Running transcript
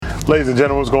Ladies and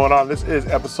gentlemen, what's going on? This is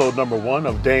episode number 1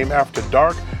 of Daym After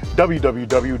Dark,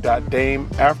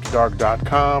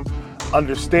 www.daymafterdark.com.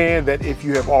 Understand that if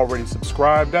you have already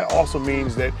subscribed, that also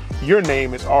means that your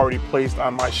name is already placed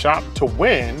on my shop to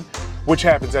win, which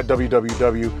happens at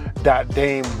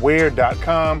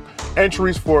www.daymwear.com.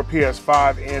 Entries for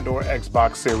PS5 and or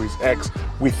Xbox Series X.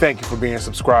 We thank you for being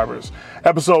subscribers.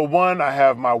 Episode 1, I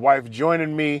have my wife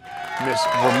joining me, Miss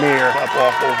Vermeer, up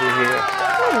off over here.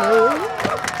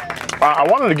 I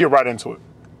wanted to get right into it.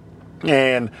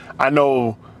 And I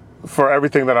know for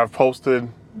everything that I've posted,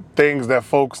 things that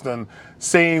folks done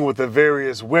seen with the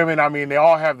various women, I mean, they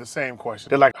all have the same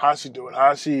question. They're like, how's she doing?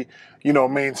 How's she,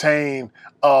 maintain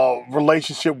a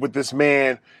relationship with this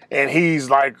man? And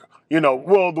he's like,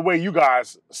 well, the way you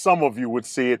guys, some of you would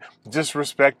see it,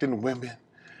 disrespecting women,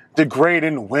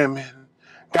 degrading women,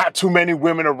 got too many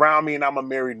women around me and I'm a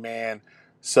married man.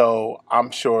 So I'm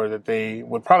sure that they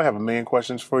would probably have a million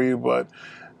questions for you, but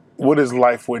what is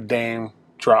life with Daym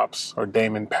Drops or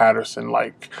Damon Patterson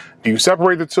like? Do you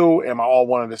separate the two? Am I all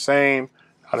one and the same?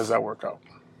 How does that work out?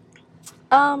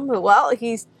 Well,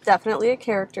 he's definitely a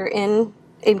character in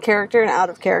character and out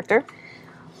of character.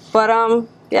 But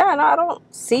yeah, no, I don't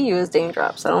see you as Daym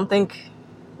Drops. I don't think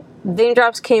Daym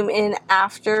Drops came in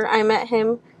after I met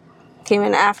him, came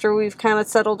in after we've kind of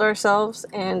settled ourselves,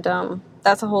 and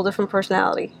that's a whole different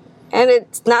personality. And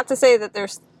it's not to say that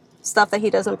there's stuff that he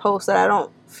doesn't post that I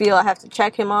don't feel I have to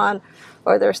check him on,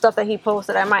 or there's stuff that he posts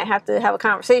that I might have to have a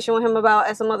conversation with him about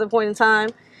at some other point in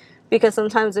time, because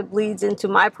sometimes it bleeds into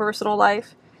my personal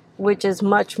life, which is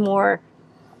much more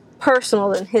personal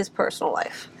than his personal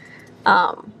life.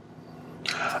 I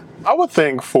would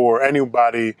think for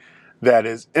anybody that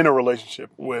is in a relationship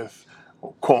with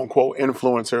quote unquote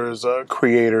influencers,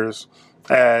 creators,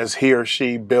 as he or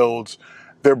she builds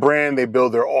their brand, they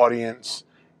build their audience.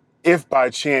 If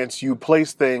by chance you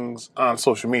place things on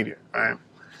social media, right?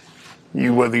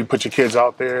 Whether you put your kids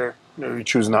out there or you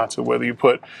choose not to, whether you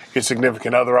put your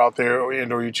significant other out there or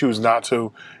you choose not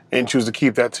to and choose to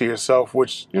keep that to yourself,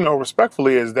 which,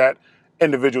 respectfully is that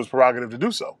individual's prerogative to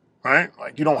do so. Right?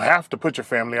 Like, you don't have to put your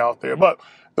family out there. But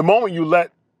the moment you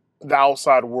let the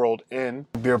outside world in,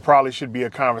 there probably should be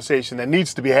a conversation that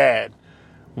needs to be had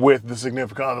with the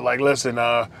significant other. Like, listen,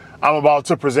 I'm about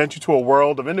to present you to a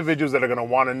world of individuals that are going to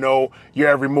want to know your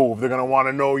every move. They're going to want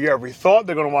to know your every thought.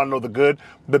 They're going to want to know the good,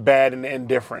 the bad, and the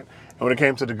indifferent. And when it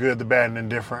came to the good, the bad, and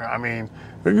indifferent, I mean,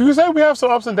 you can say we have some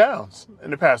ups and downs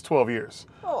in the past 12 years.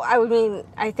 Oh,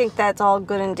 I think that's all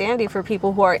good and dandy for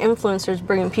people who are influencers,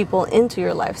 bringing people into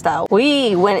your lifestyle.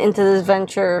 We went into this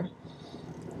venture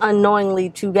unknowingly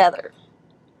together.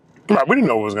 Right, we didn't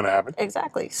know what was going to happen.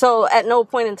 Exactly. So at no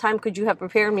point in time could you have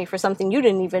prepared me for something you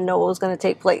didn't even know was going to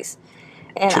take place.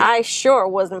 And True. I sure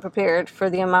wasn't prepared for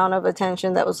the amount of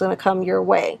attention that was going to come your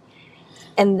way.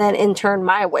 And then in turn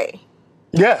my way.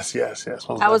 Yes.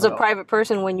 I was a private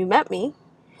person when you met me.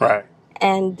 Right.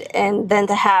 And then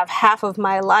to have half of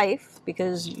my life,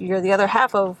 because you're the other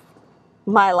half of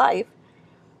my life,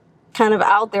 kind of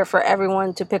out there for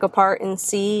everyone to pick apart and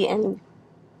see and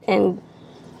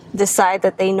decide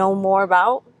that they know more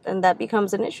about, and that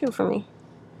becomes an issue for me.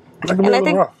 And I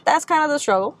think that's kind of the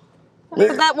struggle. Yeah.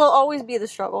 But that will always be the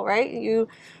struggle, right?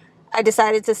 I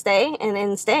decided to stay, and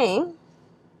in staying,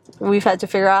 we've had to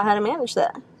figure out how to manage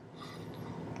that.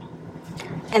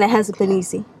 And it hasn't been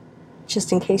easy.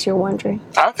 Just in case you're wondering.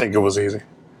 I think it was easy.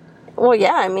 Well,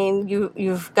 yeah, I mean,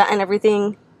 you've gotten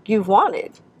everything you've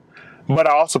wanted. But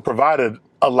I also provided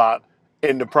a lot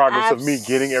in the progress of me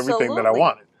getting everything that I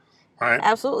wanted. Right?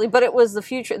 Absolutely. But it was the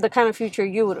future, the kind of future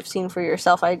you would have seen for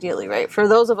yourself, ideally, right? For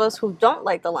those of us who don't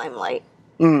like the limelight,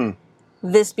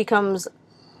 this becomes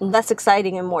less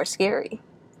exciting and more scary.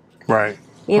 Right.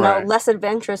 Less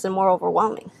adventurous and more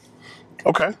overwhelming.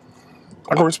 Okay.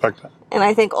 I can respect that. And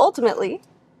I think ultimately,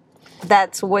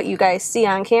 that's what you guys see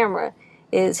on camera,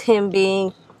 is him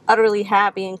being utterly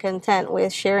happy and content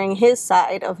with sharing his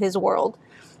side of his world.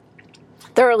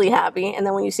 Thoroughly happy. And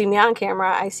then when you see me on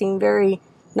camera, I seem very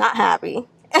not happy.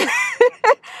 You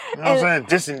know what I'm saying?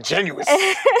 Disingenuous.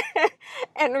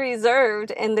 And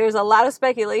reserved. And there's a lot of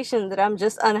speculation that I'm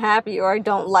just unhappy or I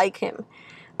don't like him.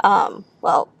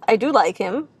 Well, I do like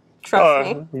him.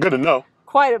 Trust me. Good to know.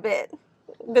 Quite a bit.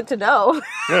 Good to know.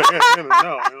 Yeah, good to know. You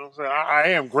know what I'm saying? I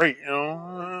am great,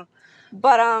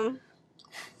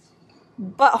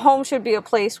 But home should be a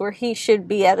place where he should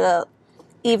be at a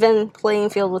even playing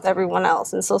field with everyone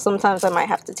else. And so sometimes I might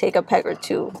have to take a peg or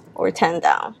 2 or 10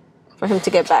 down for him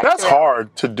to get back. That's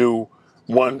hard to do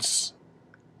once,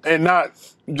 and not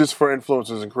just for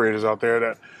influencers and creators out there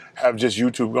that have just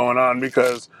YouTube going on,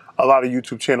 because a lot of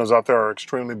YouTube channels out there are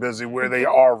extremely busy where they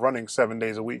are running 7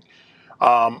 days a week.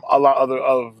 A lot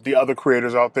of the other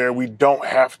creators out there, we don't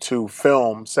have to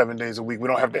film 7 days a week. We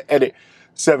don't have to edit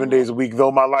 7 days a week,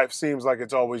 though my life seems like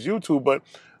it's always YouTube, but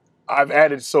I've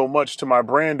added so much to my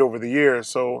brand over the years.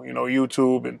 So,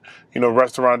 YouTube and,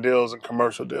 restaurant deals and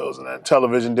commercial deals and then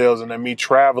television deals and then me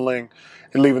traveling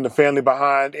and leaving the family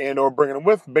behind and or bringing them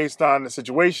with based on the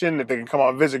situation. If they can come out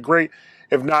and visit, great.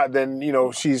 If not, then,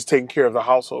 she's taking care of the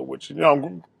household, which,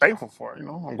 I'm thankful for,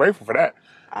 I'm grateful for that.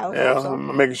 I would hope so.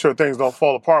 I'm making sure things don't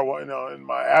fall apart, in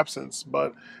my absence.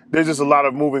 But there's just a lot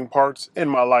of moving parts in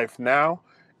my life now.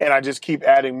 And I just keep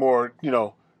adding more,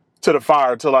 to the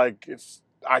fire till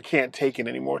I can't take it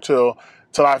anymore, till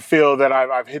I feel that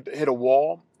I've hit a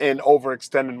wall and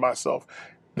overextended myself.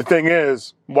 The thing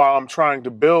is, while I'm trying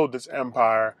to build this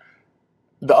empire,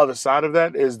 the other side of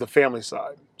that is the family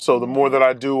side. So the more that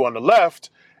I do on the left,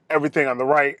 everything on the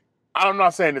right, I'm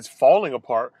not saying it's falling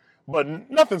apart, but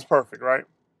nothing's perfect, right?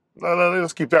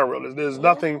 Let's keep that real. There's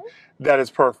nothing that is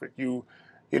perfect. You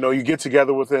get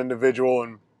together with an individual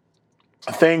and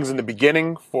things in the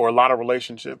beginning for a lot of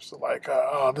relationships, like,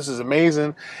 oh, this is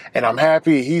amazing, and I'm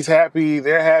happy, he's happy,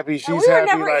 they're happy, she's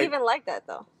happy. We were never even like that,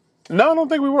 though. No, I don't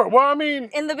think we were. Well, I mean,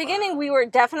 in the beginning, we were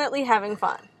definitely having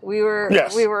fun. We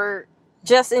were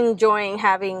just enjoying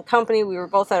having company. We were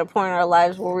both at a point in our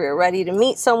lives where we were ready to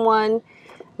meet someone,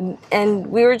 and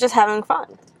we were just having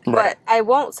fun. Right. But I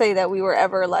won't say that we were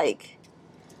ever like,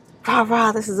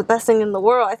 rah, this is the best thing in the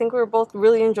world. I think we were both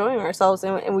really enjoying ourselves,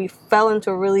 and we fell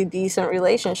into a really decent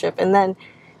relationship. And then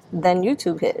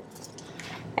YouTube hit.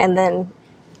 And then,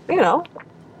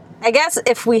 I guess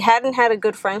if we hadn't had a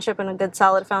good friendship and a good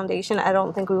solid foundation, I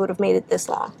don't think we would have made it this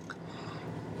long.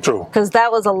 True. Because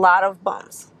that was a lot of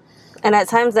bumps. And at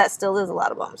times that still is a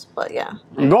lot of bumps, but yeah.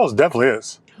 Most definitely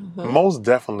is. Mm-hmm. Most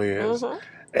definitely is. Mm-hmm.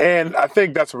 And I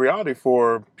think that's a reality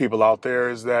for people out there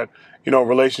is that,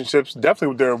 relationships,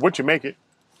 definitely they're what you make it.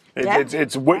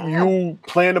 It's what you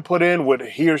plan to put in, what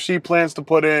he or she plans to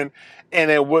put in, and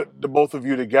then what the both of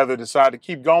you together decide to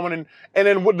keep going, and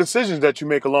then what decisions that you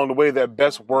make along the way that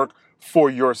best work for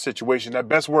your situation, that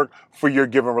best work for your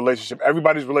given relationship.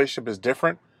 Everybody's relationship is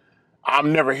different.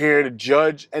 I'm never here to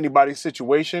judge anybody's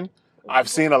situation. I've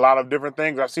seen a lot of different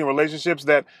things. I've seen relationships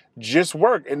that just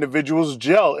work. Individuals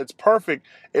gel. It's perfect.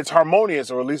 It's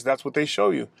harmonious, or at least that's what they show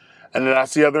you. And then I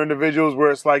see other individuals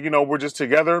where it's like, we're just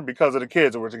together because of the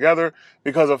kids, or we're together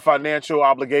because of financial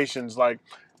obligations. Like,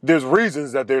 there's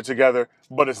reasons that they're together,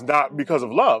 but it's not because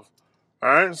of love. All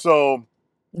right? So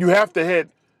you have to hit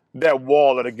that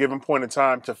wall at a given point in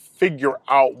time to figure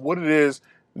out what it is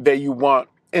that you want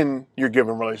in your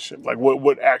given relationship, like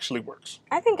what actually works.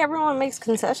 I think everyone makes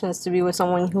concessions to be with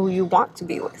someone who you want to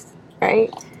be with,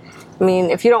 right? I mean,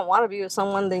 if you don't want to be with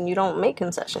someone, then you don't make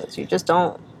concessions. You just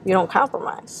don't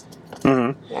compromise.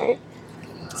 Mm-hmm. Right?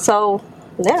 So,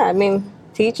 yeah, I mean,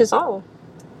 to each his own.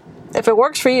 If it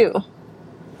works for you,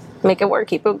 make it work.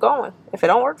 Keep it going. If it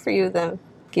don't work for you, then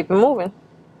keep it moving.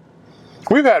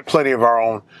 We've had plenty of our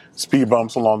own speed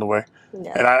bumps along the way.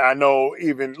 Yeah. And I know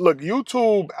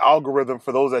YouTube algorithm,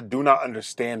 for those that do not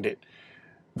understand it,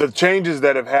 the changes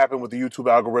that have happened with the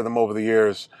YouTube algorithm over the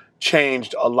years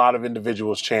changed a lot of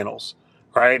individuals' channels,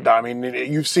 right? I mean,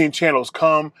 you've seen channels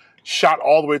come, shot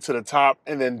all the way to the top,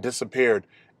 and then disappeared.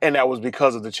 And that was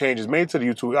because of the changes made to the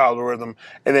YouTube algorithm.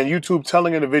 And then YouTube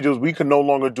telling individuals we could no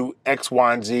longer do X,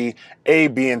 Y, and Z, A,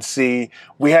 B, and C.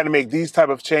 We had to make these type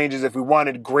of changes if we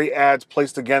wanted great ads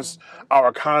placed against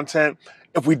our content.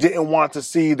 If we didn't want to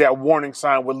see that warning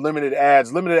sign with limited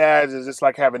ads is just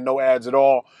like having no ads at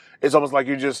all. It's almost like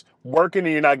you're just working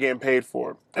and you're not getting paid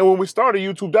for it. And when we started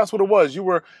YouTube, that's what it was. You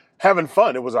were having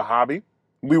fun. It was a hobby.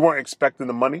 We weren't expecting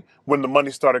the money. When the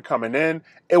money started coming in,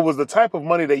 it was the type of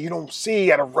money that you don't see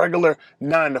at a regular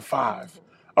 9 to 5,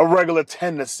 a regular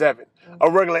 10 to 7, a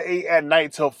regular 8 at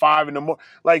night till 5 in the morning.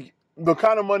 Like the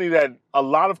kind of money that a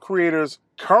lot of creators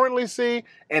currently see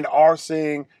and are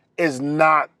seeing is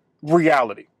not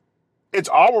reality. It's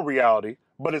our reality,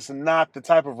 but it's not the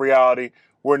type of reality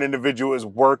where an individual is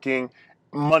working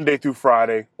Monday through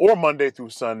Friday or Monday through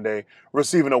Sunday,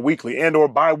 receiving a weekly and or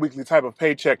bi-weekly type of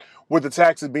paycheck with the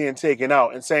taxes being taken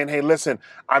out and saying, hey, listen,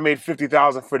 I made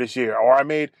 $50,000 for this year, or I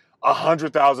made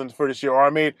 $100,000 for this year, or I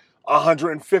made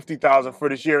 $150,000 for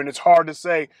this year. And it's hard to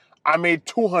say I made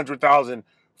 $200,000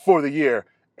 for the year.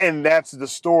 And that's the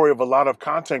story of a lot of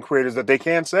content creators, that they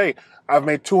can say, I've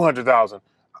made $200,000.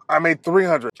 I made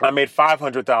 $300,000, I made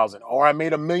 $500,000, or I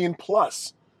made $1 million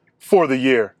plus for the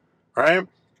year, right?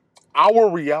 Our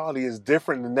reality is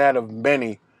different than that of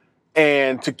many,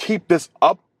 and to keep this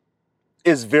up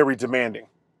is very demanding.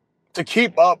 To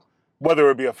keep up, whether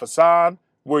it be a facade,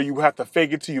 where you have to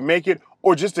fake it till you make it,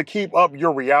 or just to keep up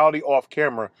your reality off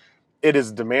camera, it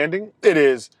is demanding. It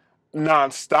is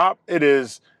nonstop. It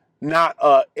is not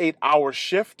a 8-hour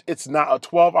shift. It's not a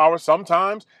 12-hour.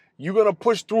 Sometimes you're going to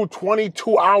push through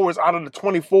 22 hours out of the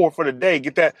 24 for the day,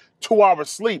 get that 2 hour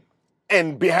sleep,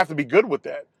 and have to be good with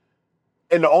that.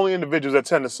 And the only individuals that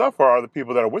tend to suffer are the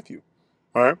people that are with you.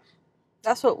 All right?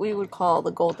 That's what we would call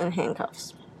the golden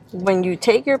handcuffs. When you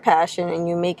take your passion and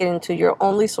you make it into your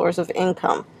only source of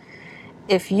income,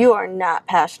 if you are not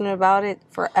passionate about it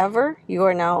forever, you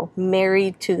are now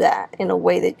married to that in a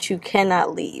way that you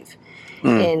cannot leave.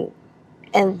 And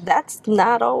that's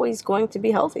not always going to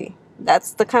be healthy.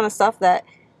 That's the kind of stuff that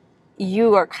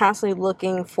you are constantly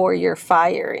looking for your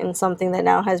fire in something that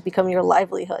now has become your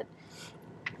livelihood.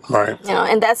 Right. You know,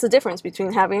 and that's the difference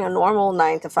between having a normal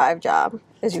 9-to-5 job,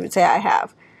 as you would say I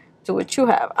have, to what you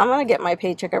have. I'm going to get my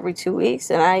paycheck every 2 weeks,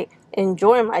 and I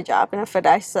enjoy my job. And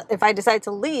if I decide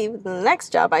to leave, the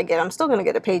next job I get, I'm still going to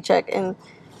get a paycheck and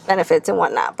benefits and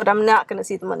whatnot. But I'm not going to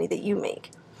see the money that you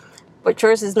make. But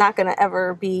yours is not going to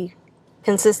ever be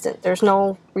consistent. There's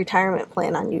no retirement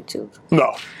plan on YouTube.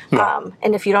 No.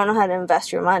 And if you don't know how to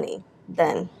invest your money,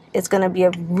 then it's going to be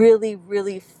a really,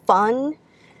 really fun,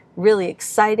 really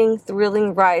exciting,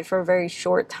 thrilling ride for a very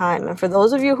short time. And for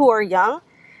those of you who are young,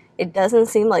 it doesn't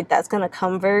seem like that's going to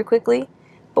come very quickly.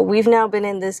 But we've now been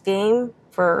in this game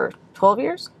for 12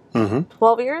 years.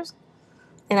 12 years.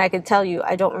 And I can tell you,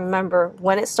 I don't remember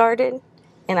when it started,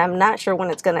 and I'm not sure when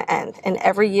it's going to end. And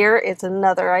every year, it's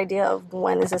another idea of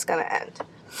when is this going to end.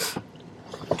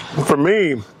 For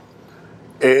me,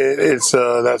 it's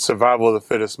that survival of the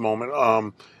fittest moment.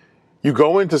 You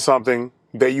go into something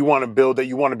that you want to build, that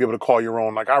you want to be able to call your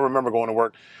own. Like, I remember going to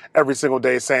work every single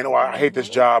day saying, oh, I hate this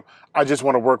job. I just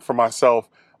want to work for myself.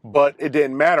 But it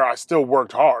didn't matter. I still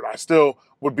worked hard. I still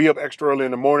would be up extra early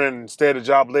in the morning and stay at a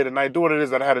job late at night, do what it is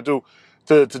that I had to do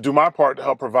to do my part to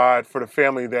help provide for the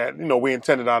family that, we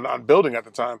intended on building at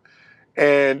the time.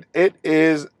 And it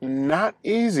is not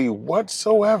easy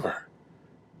whatsoever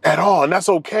at all. And that's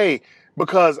okay,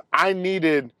 because I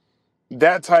needed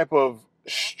that type of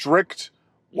strict,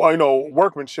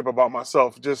 workmanship about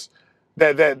myself, just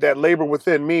that labor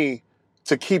within me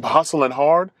to keep hustling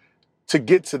hard to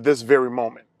get to this very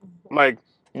moment. Like,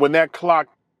 when that clock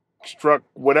struck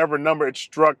whatever number it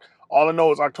struck, all I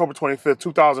know is October 25th,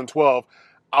 2012,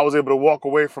 I was able to walk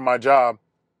away from my job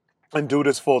and do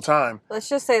this full time. Let's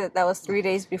just say that was 3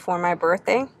 days before my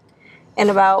birthday. And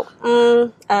about, I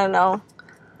don't know,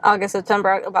 August,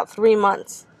 September, about 3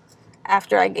 months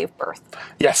after I gave birth.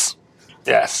 Yes.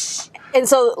 And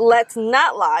so let's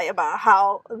not lie about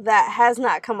how that has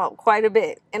not come up quite a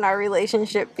bit in our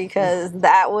relationship, because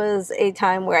that was a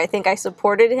time where I think I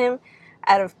supported him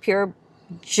out of pure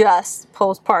just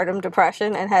postpartum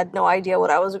depression and had no idea what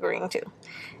I was agreeing to.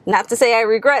 Not to say I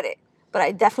regret it, but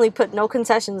I definitely put no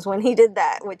concessions when he did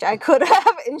that, which I could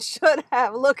have and should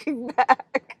have looking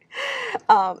back.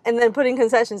 And then putting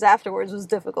concessions afterwards was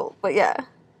difficult, but yeah.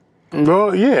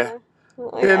 Well, yeah.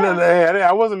 Yeah.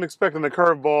 I wasn't expecting the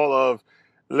curveball of,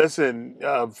 listen,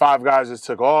 5 Guys just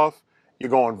took off. You're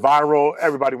going viral.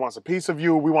 Everybody wants a piece of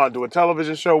you. We want to do a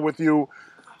television show with you.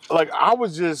 Like, I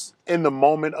was just in the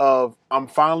moment of, I'm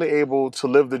finally able to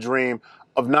live the dream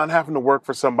of not having to work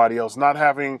for somebody else, not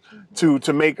having to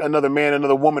make another man,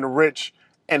 another woman rich,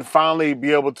 and finally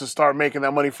be able to start making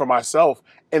that money for myself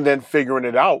and then figuring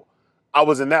it out. I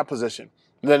was in that position.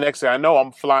 The next thing I know,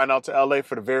 I'm flying out to LA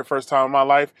for the very first time in my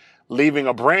life, leaving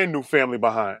a brand new family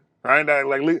behind, right?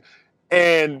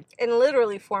 And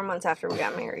literally 4 months after we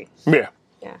got married. Yeah.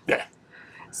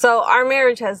 So our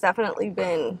marriage has definitely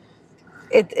been,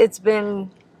 it's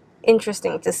been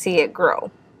interesting to see it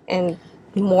grow and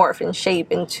morph and shape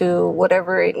into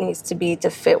whatever it needs to be to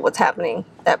fit what's happening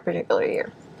that particular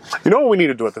year. You know what we need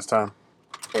to do at this time?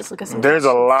 Let's look at some There's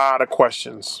questions. a lot of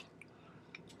questions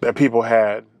that people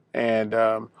had, and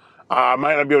I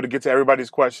might not be able to get to everybody's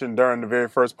question during the very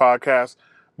first podcast,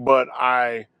 but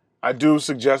I do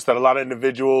suggest that a lot of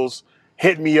individuals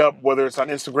hit me up, whether it's on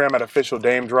Instagram at official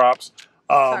Daym Drops.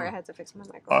 Sorry, I had to fix my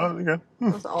microphone. You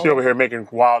good? She over here making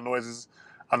wild noises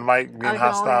on the mic, being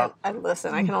hostile. I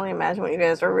can only imagine what you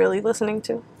guys are really listening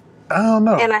to. I don't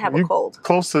know. And I have a cold.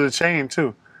 Close to the chain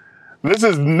too. This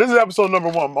is episode number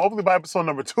 1. Hopefully by episode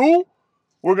number 2,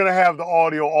 we're gonna have the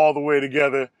audio all the way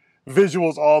together,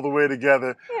 visuals all the way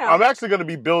together. Yeah. I'm actually gonna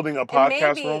be building a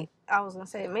podcast room. I was gonna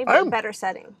say maybe a better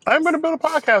setting. I'm gonna build a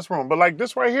podcast room, but like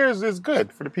this right here is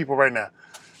good for the people right now.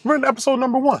 We're in episode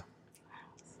number 1.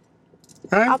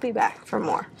 Right? I'll be back for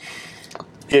more.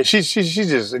 Yeah, she's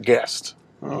just a guest.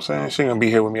 You know what I'm saying? She ain't gonna be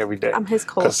here with me every day. I'm his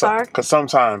co-star. Because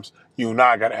sometimes you and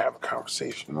I got to have a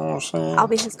conversation. You know what I'm saying? I'll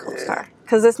be his co-star.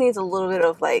 Because this needs a little bit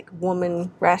of, like,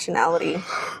 woman rationality.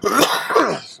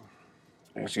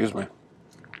 Excuse me.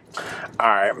 All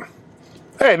right.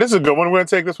 Hey, this is a good one. We're going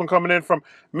to take this one coming in from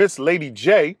Miss Lady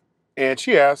J. And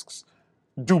she asks,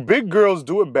 do big girls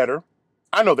do it better?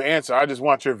 I know the answer. I just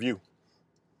want your view.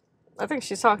 I think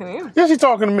she's talking to you. Yeah, she's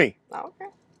talking to me. Oh,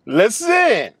 okay.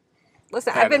 Listen,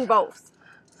 I've been both.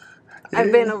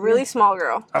 I've been a really small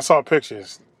girl. I saw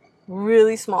pictures.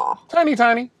 Really small. Tiny,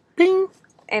 tiny. Ping.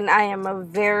 And I am a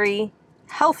very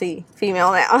healthy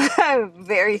female now. I'm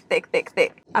very thick.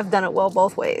 I've done it well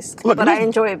both ways. Look, but I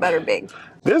enjoy it better big.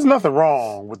 There's nothing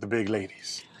wrong with the big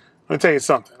ladies. Let me tell you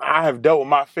something. I have dealt with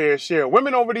my fair share of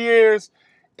women over the years,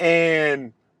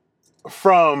 and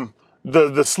from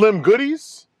the slim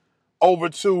goodies over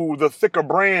to the thicker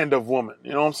brand of woman.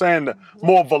 You know what I'm saying? The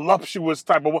more voluptuous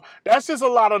type of woman. That's just a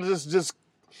lot of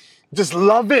just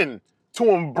loving to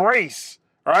embrace,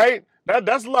 right?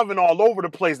 That's loving all over the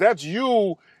place. That's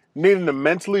you needing to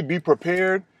mentally be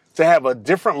prepared to have a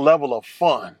different level of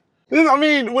fun. I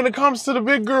mean, when it comes to the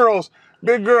big girls,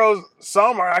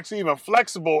 some are actually even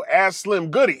flexible as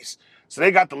slim goodies. So they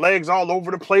got the legs all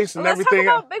over the place and everything. Let's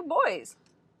talk about big boys.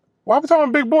 Why are we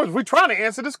talking big boys? We're trying to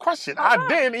answer this question. I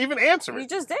didn't even answer it. You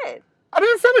just did. I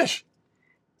didn't finish.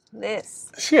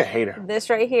 This. She a hater. This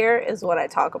right here is what I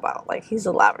talk about. Like, he's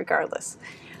a lot regardless.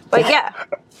 But yeah.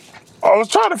 I was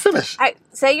trying to finish.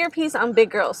 Say your piece on big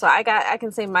girls. So I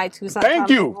can say my 2 cents. Thank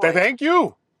you. Thank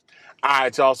you. All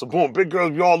right, y'all. So boom, big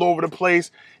girls be all over the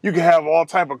place. You can have all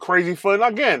type of crazy fun.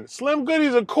 Again, slim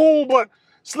goodies are cool, but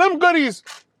slim goodies,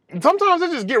 sometimes they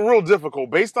just get real difficult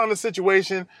based on the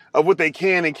situation of what they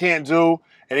can and can't do.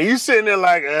 And then you sitting there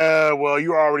like, well,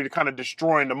 you're already kind of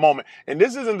destroying the moment. And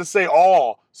this isn't to say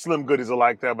all slim goodies are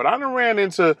like that, but I done ran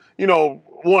into,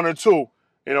 one or two.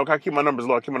 I keep my numbers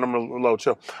low,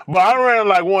 chill. But I ran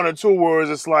like one or two where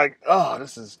it's like,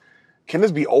 can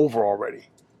this be over already?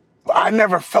 But I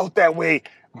never felt that way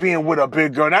being with a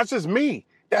big girl. That's just me.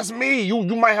 That's me. You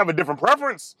might have a different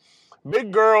preference.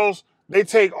 Big girls, they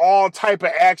take all type of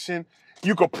action.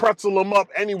 You could pretzel them up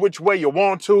any which way you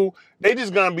want to. They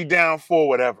just gonna be down for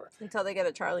whatever. Until they get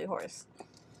a Charlie horse.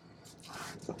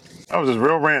 That was just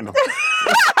real random.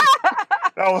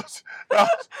 that was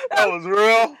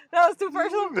real. That was too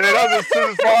personal. Yeah, that was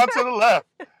just far to the left.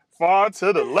 Far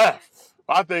to the left.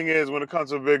 My thing is, when it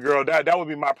comes to a big girl, that would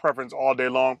be my preference all day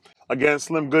long. Again,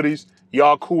 slim goodies,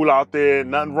 y'all cool out there.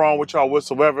 Nothing wrong with y'all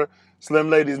whatsoever. Slim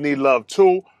ladies need love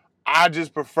too. I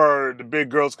just prefer the big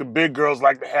girls because big girls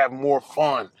like to have more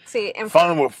fun.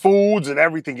 Fun with foods and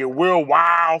everything. Get real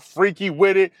wild, freaky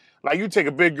with it. Like you take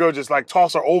a big girl, just like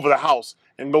toss her over the house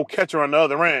and go catch her on the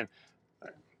other end.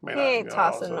 Man, he ain't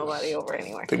tossing nobody over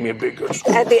anywhere. Pick me a big girl.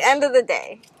 At the end of the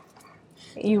day,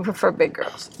 you prefer big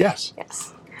girls. Yes.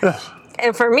 Yes.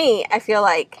 And for me, I feel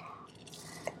like,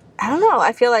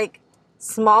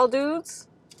 small dudes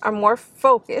are more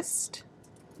focused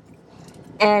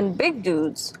and big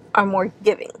dudes are more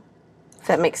giving, if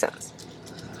that makes sense.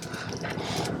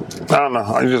 I don't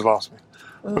know. You just lost me.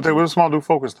 What a small dude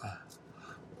focused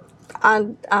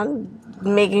on? On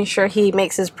making sure he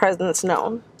makes his presence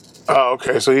known. Oh,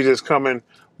 okay. So he's just coming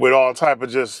with all type of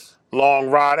just long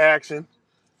rod action,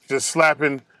 just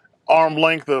slapping arm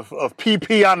length of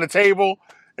PP on the table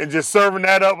and just serving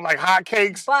that up like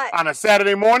hotcakes on a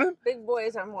Saturday morning. Big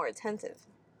boys are more attentive.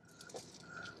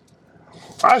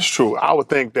 That's true. I would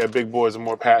think that big boys are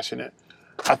more passionate.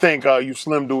 I think you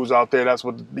slim dudes out there, that's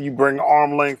what you bring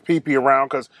arm length PP around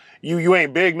because you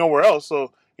ain't big nowhere else.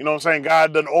 So, you know what I'm saying?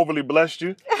 God done overly blessed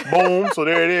you. Boom. So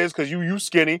there it is because you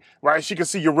skinny, right? She can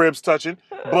see your ribs touching.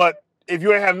 But if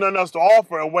you ain't have nothing else to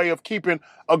offer, a way of keeping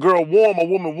a girl warm, a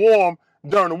woman warm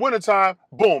during the wintertime,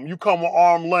 boom, you come with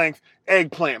arm length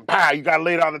eggplant. Pow, you got to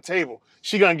lay it on the table.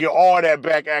 She going to get all that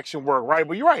back action work, right?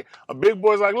 But you're right. A big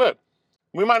boy's like, look,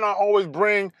 we might not always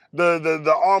bring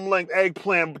the arm length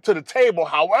eggplant to the table.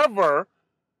 However,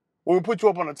 when we put you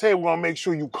up on the table, we're going to make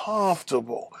sure you're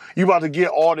comfortable. You about to get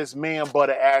all this man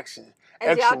butter action.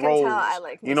 As extra y'all rolls. can tell, I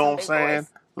like you know what I'm saying?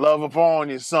 Boys. Love upon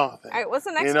you something. All right, what's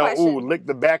the next you know, question? Ooh, lick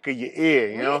the back of your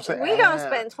ear. You know what I'm saying? We're going to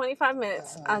spend 25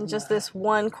 minutes on just this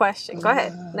one question. Go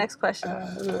ahead. Next question.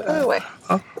 Put it away.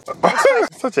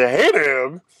 Such a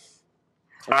hater.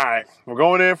 All right, we're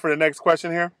going in for the next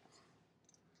question here.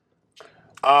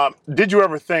 Did you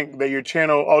ever think that your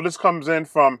channel... Oh, this comes in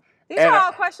from... These are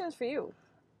all questions for you.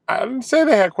 I didn't say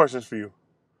they had questions for you.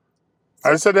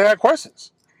 I just said they had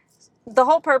questions. The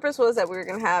whole purpose was that we were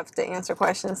going to have to answer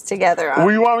questions together.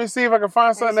 Well, you want me to see if I can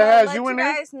find something that has you in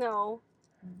there? You guys know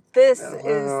this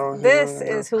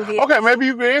is who he is. Okay, maybe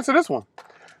you can answer this one.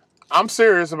 I'm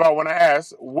serious about when I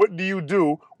ask, what do you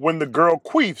do when the girl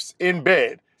queefs in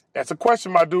bed? That's a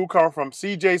question, my dude, coming from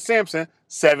CJ Sampson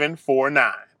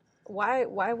 749. Why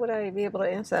would I be able to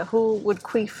answer that? Who would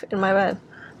queef in my bed?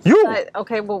 You.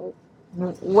 Okay, well,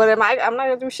 what am I? I'm not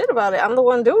gonna do shit about it. I'm the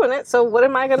one doing it. So what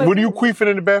am I gonna do? What are you queefing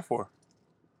in the bed for?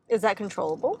 Is that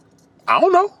controllable? I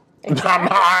don't know. Exactly.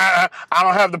 I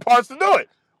don't have the parts to do it.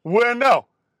 Wouldn't know.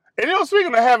 And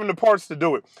speaking of having the parts to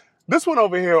do it, this one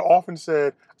over here often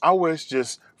said, I wish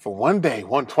just for one day,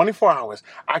 24 hours,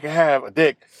 I can have a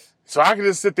dick so I can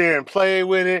just sit there and play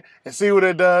with it and see what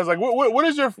it does. Like, what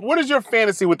is your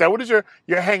fantasy with that? What is your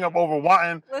hang up over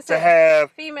wanting to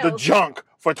have the junk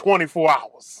for 24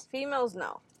 hours? Females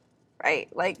know, right?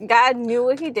 Like, God knew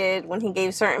what he did when he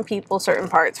gave certain people certain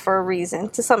parts for a reason,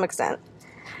 to some extent.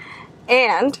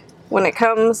 And when it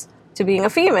comes to being a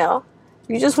female,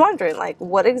 you're just wondering, like,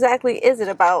 what exactly is it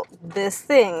about this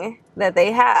thing that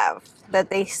they have, that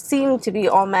they seem to be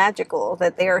all magical,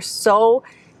 that they are so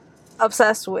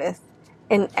obsessed with,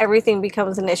 and everything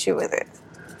becomes an issue with it?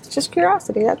 Just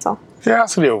curiosity, that's all.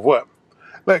 Curiosity of what?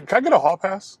 Like, can I get a hall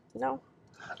pass? No.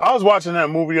 I was watching that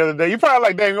movie the other day. You probably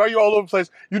like, Daym, are you all over the place?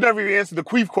 You never even answered the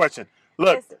queef question.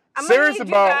 Look, serious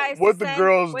about what the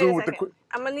girls do with the queef.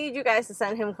 I'm going to need you guys to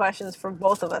send him questions for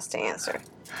both of us to answer.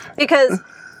 Because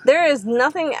there is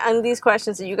nothing on these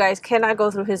questions that you guys cannot go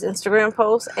through his Instagram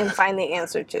posts and find the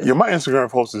answer to. Yeah, my Instagram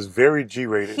post is very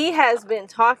G-rated. He has been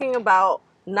talking about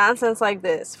nonsense like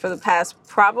this for the past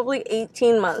probably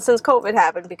 18 months since COVID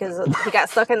happened, because he got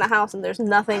stuck in the house and there's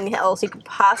nothing else he could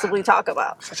possibly talk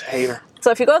about. Such a hater.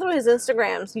 So if you go through his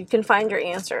Instagrams, you can find your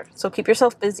answer. So keep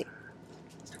yourself busy.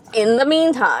 In the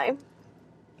meantime,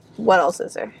 what else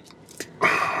is there?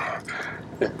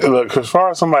 Look, as far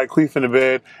as somebody queefing in the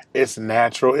bed, it's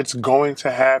natural. It's going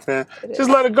to happen. Just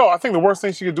let it go. I think the worst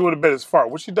thing she could do in the bed is fart,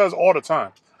 which she does all the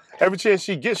time. Every chance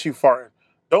she gets, she farting.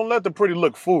 Don't let the pretty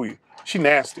look fool you. She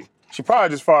nasty. She probably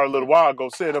just farted a little while ago,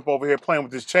 sitting up over here playing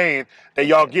with this chain that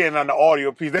y'all getting on the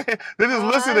audio piece. They're just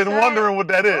listening and wondering what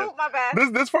that is. Oh, my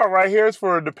bad. This part right here is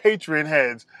for the Patreon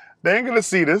heads. They ain't gonna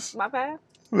see this. My bad.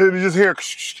 They just hear.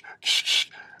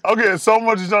 Okay, so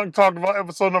much junk talked about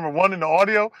episode number 1 in the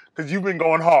audio because you've been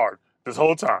going hard this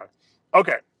whole time.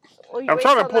 Okay, well, I'm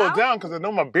trying to pull it down because I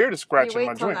know my beard is scratching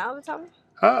my drink. Now to tell me?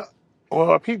 Huh?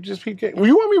 Well, just peep. Well,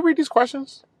 you want me to read these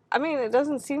questions? I mean, it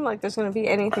doesn't seem like there's going to be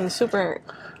anything super,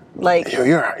 like,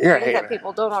 you're a hater. That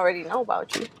people don't already know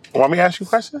about you. Want me to ask you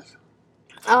questions?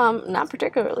 Not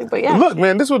particularly, but yeah. Look,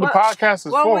 man, this is what the podcast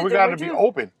is for. We got to be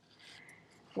open.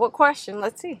 What question?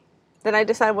 Let's see. Then I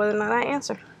decide whether or not I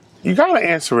answer. You got to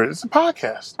answer it. It's a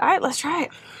podcast. All right, let's try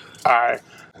it. All right.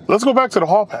 Let's go back to the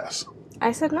hall pass.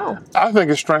 I said no. I think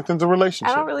it strengthens a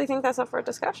relationship. I don't really think that's up for a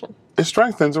discussion. It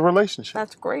strengthens a relationship.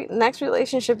 That's great. Next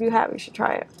relationship you have, you should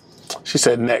try it. She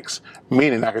said next,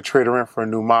 meaning I could trade her in for a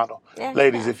new model. Yeah,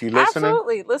 ladies, if you're listening.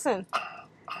 Absolutely. Listen.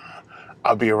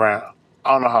 I'll be around.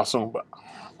 I don't know how soon, but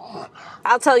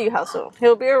I'll tell you how soon.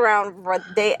 He'll be around the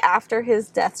day after his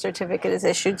death certificate is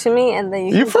issued to me, and then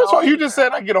you first of all, you just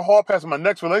said I get a hall pass in my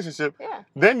next relationship. Yeah.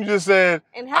 Then you just said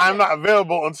I'm not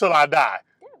available until I die.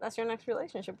 Yeah, that's your next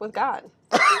relationship with God.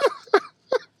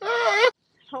 I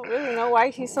don't really know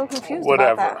why he's so confused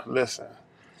about that. Listen.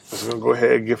 Just gonna go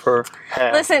ahead and give her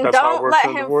half. Listen, don't let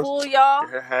him fool y'all.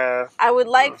 I would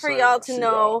like for y'all to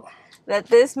know that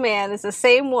this man is the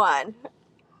same one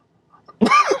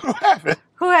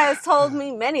who has told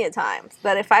me many a times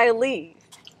that if I leave,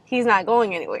 he's not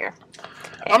going anywhere.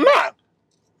 I'm not.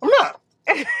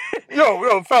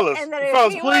 Yo, fellas. And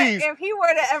that please. If he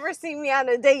were to ever see me on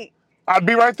a date, I'd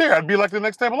be right there. I'd be like the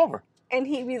next table over. And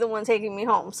he'd be the one taking me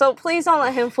home. So please don't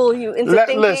let him fool you into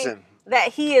thinking that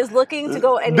he is looking to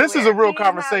go anywhere. This is a real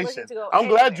conversation. I'm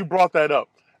glad you brought that up.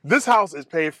 This house is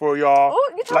paid for, y'all.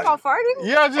 Oh, you talking about farting?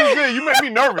 Yeah, I just did. You made me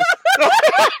nervous.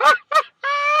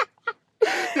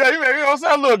 Yeah, you made me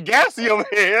sound a little gassy over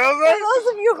here. For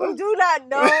those of you who do not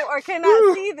know or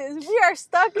cannot see this, we are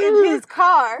stuck in his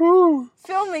car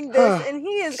filming this, and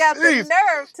he has got the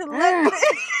nerve to let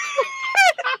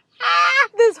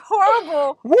this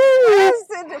horrible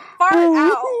acid fart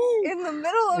out in the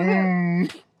middle of him.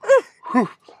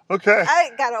 Okay. I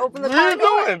gotta open the car door.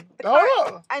 What are you doing?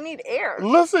 Hold up. I need air.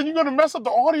 Listen, you're gonna mess up the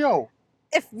audio.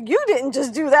 If you didn't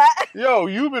just do that. Yo,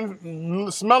 you've been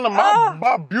smelling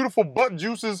my beautiful butt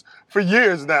juices for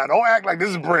years now. Don't act like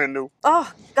this is brand new.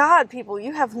 Oh, God, people,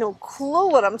 you have no clue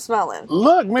what I'm smelling.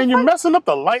 Look, man, you're messing up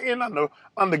the lighting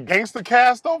on the gangster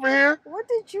cast over here. What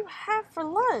did you have for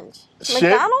lunch? Shit.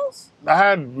 McDonald's? I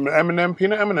had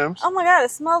peanut M&Ms. Oh, my God,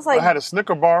 it smells like... I had a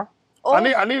Snicker bar.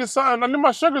 I need something. I need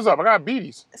my sugars up. I got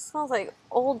beaties. It smells like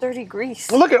old dirty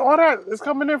grease. Well, look at all that. It's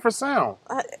coming in for sound.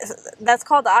 That's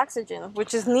called oxygen,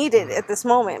 which is needed at this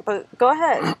moment. But go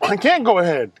ahead. I can't go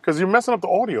ahead because you're messing up the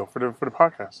audio for the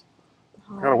podcast.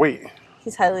 I gotta wait.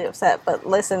 He's highly upset. But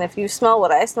listen, if you smell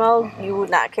what I smell, you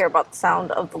would not care about the sound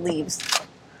of the leaves.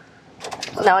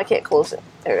 Now I can't close it.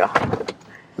 There you go.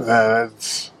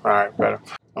 That's all right. Better.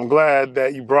 I'm glad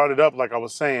that you brought it up. Like I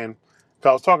was saying, because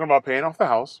I was talking about paying off the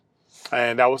house.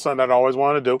 And that was something that I always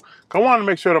wanted to do. I wanted to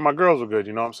make sure that my girls were good.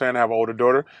 You know what I'm saying? I have an older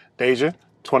daughter, Deja,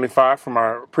 25 from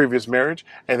our previous marriage.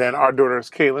 And then our daughter is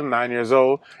Kaylin, 9 years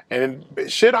old. And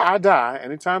should I die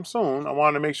anytime soon, I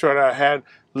wanted to make sure that I had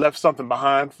left something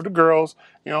behind for the girls.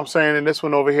 You know what I'm saying? And this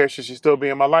one over here, should she still be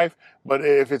in my life? But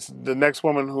if it's the next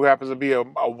woman who happens to be a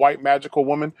white magical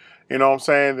woman, you know what I'm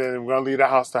saying? Then we're going to leave the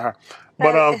house to her.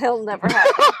 But he'll never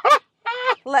happen.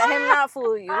 Let him not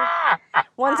fool you.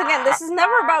 Once again, this is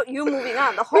never about you moving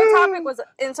on. The whole topic was,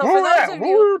 and so for those of you,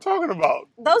 what were we talking about?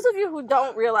 Those of you who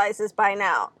don't realize this by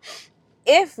now,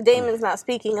 if Damon's not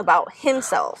speaking about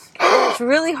himself, it's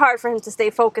really hard for him to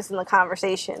stay focused in the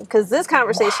conversation because this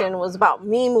conversation was about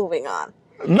me moving on.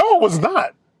 No, it was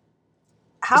not.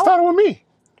 How? It started with me.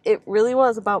 It really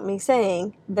was about me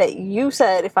saying that you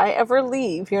said if I ever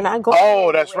leave, you're not going.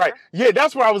 Oh, that's right. Yeah,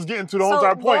 that's where I was getting to the whole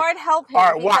entire point. Lord help him.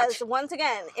 All right, because watch. Once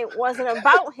again, it wasn't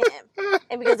about him.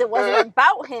 And because it wasn't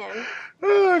about him,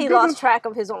 he lost track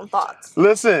of his own thoughts.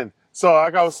 Listen, so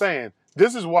like I was saying,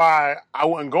 this is why I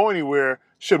wouldn't go anywhere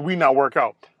should we not work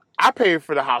out. I paid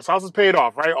for the house. House is paid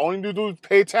off, right? All you do is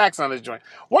pay tax on this joint.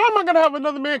 Why am I going to have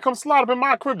another man come slide up in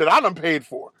my crib that I done paid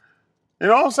for? You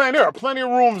know what I'm saying? There are plenty of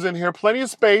rooms in here, plenty of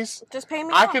space. Just pay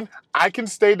me off. I can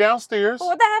stay downstairs. But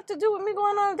what that have to do with me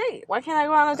going on a date? Why can't I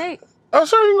go on a date? Oh,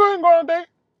 sure, you can go ahead and go on a date.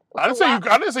 I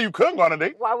didn't say you couldn't go on a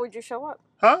date. Why would you show up?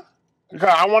 Huh?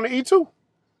 Because I want to eat too.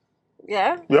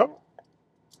 Yeah? Yep.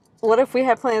 What if we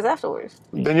had plans afterwards?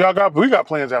 Then we got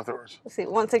plans afterwards. See,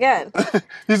 once again.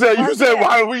 You just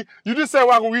said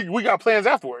why we got plans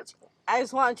afterwards. I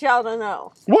just want y'all to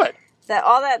know. What? That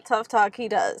all that tough talk he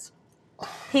does,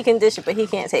 he can dish it, but he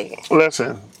can't take it.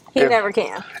 Listen. He never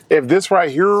can. If this right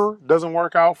here doesn't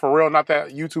work out for real, not that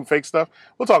YouTube fake stuff,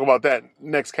 we'll talk about that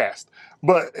next cast.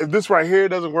 But if this right here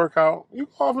doesn't work out, you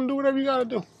go off and do whatever you got to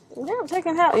do. Yeah, I'm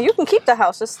taking half. You can keep the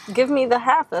house. Just give me the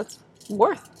half that's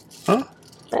worth. Huh?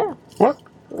 Yeah. What?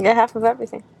 Get half of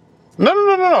everything.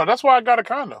 No. That's why I got a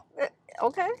condo.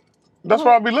 Okay. That's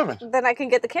where I'll be living. Then I can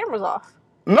get the cameras off.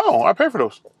 No, I pay for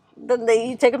those. Then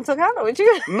you take them to the condo with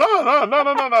you. No.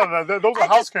 Those are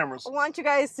house cameras. I want you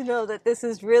guys to know that this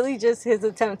is really just his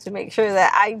attempt to make sure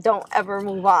that I don't ever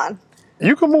move on.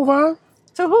 You can move on.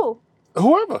 To who?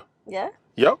 Whoever. Yeah?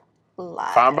 Yep.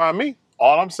 Lies. Fine by me.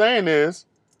 All I'm saying is,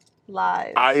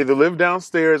 lies. I either live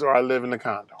downstairs or I live in the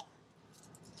condo.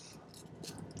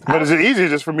 But is it easier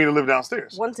just for me to live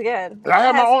downstairs? Once again, I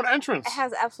have my own entrance. It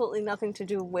has absolutely nothing to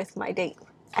do with my date.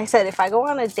 I said if I go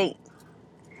on a date,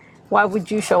 why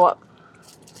would you show up?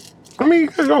 I mean, you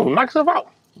can go knock yourself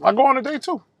out. I go on a date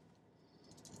too.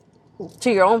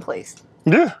 To your own place?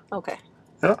 Yeah. Okay.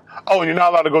 Yeah. Oh, and you're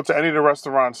not allowed to go to any of the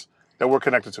restaurants that we're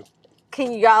connected to.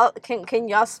 Can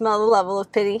y'all smell the level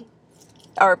of pity?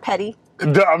 Or petty?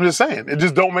 I'm just saying. It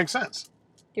just don't make sense.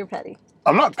 You're petty.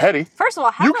 I'm not petty. First of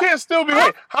all, you can't still be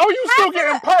late. How are you still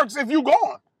getting perks if you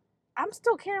gone? I'm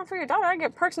still caring for your daughter. I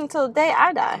get perks until the day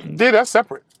I die. Yeah, that's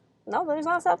separate. No, there's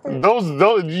not separate.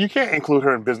 Those you can't include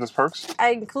her in business perks. I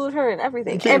include her in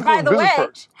everything. And by the way,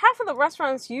 half of the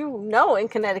restaurants you know in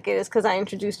Connecticut is because I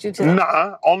introduced you to them.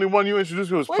 Nuh-uh. Only one you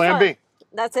introduced me was Plan B.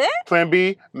 That's it? Plan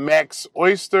B, Max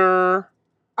Oyster.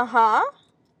 Uh-huh.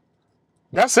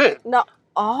 That's it. No.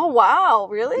 Oh, wow.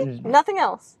 Really? Nothing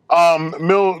else?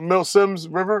 Mill Sims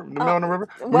River? The Mill on the River?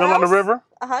 Mill on the River?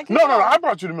 Uh-huh. No. I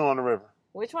brought you to Mill on the River.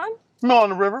 Which one? Mill on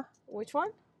the River. Which one?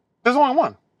 There's only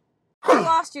one. I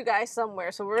lost you guys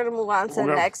somewhere, so we're going to move on to the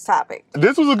next topic.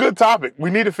 This was a good topic.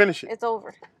 We need to finish it. It's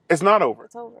over. It's not over.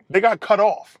 It's over. They got cut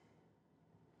off.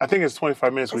 I think it's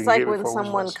 25 minutes. It's like when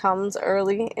someone comes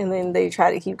early and then they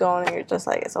try to keep going and you're just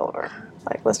like, it's over.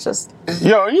 Like, let's just...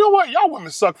 Yo, you know what? Y'all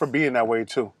women suck for being that way,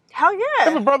 too. Hell yeah.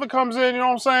 If a brother comes in, you know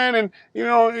what I'm saying? And, you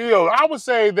know, I would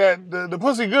say that the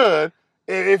pussy good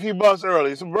if he busts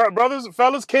early. So brothers,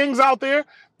 fellas, kings out there,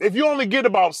 if you only get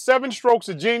about 7 strokes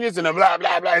of genius and a blah,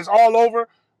 blah, blah, it's all over,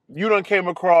 you done came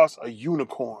across a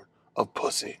unicorn of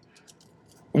pussy.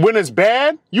 When it's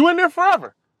bad, you in there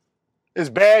forever. It's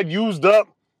bad, used up,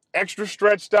 extra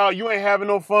stretched out. You ain't having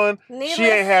no fun. She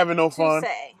ain't having no fun.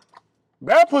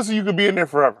 Bad pussy, you could be in there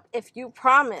forever. If you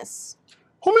promise.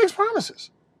 Who makes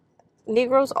promises?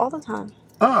 Negroes all the time.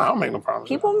 I don't make no promises.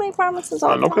 People make promises all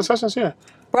the time. No concessions here.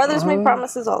 Brothers make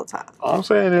promises all the time. All I'm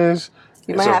saying is,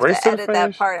 You it's might a have race to to the edit that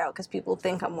finish. part out because people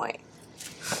think I'm white.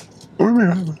 What do you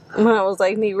mean? When I was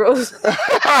like Negroes.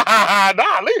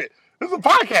 Nah, leave it. This is a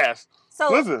podcast. So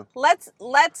Listen.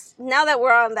 let's now that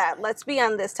we're on that, let's be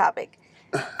on this topic.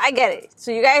 I get it.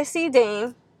 So you guys see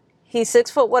Daym. He's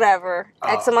 6 foot whatever,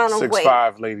 X amount of weight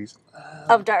 6'5", ladies.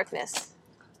 of darkness.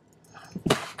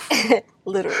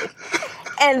 Literally.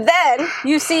 And then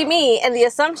you see me, and the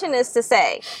assumption is to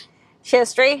say she has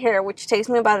straight hair, which takes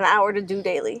me about an hour to do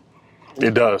daily.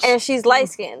 It does. And she's light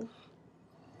skinned.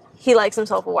 He likes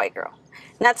himself a white girl.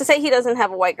 Not to say he doesn't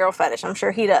have a white girl fetish. I'm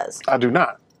sure he does. I do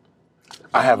not.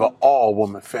 I have an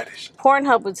all-woman fetish.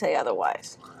 Pornhub would say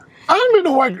otherwise. I don't mean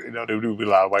the white girl. No, there do be a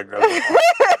lot of white girls.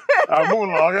 I'm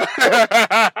moving along.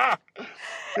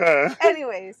 Yeah.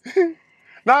 Anyways.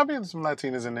 Nah, I've been some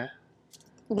Latinas in there.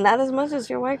 Not as much as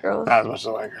your white girls. Not as much as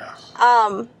white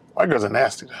girls. White girls are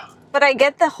nasty, though. But I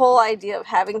get the whole idea of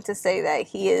having to say that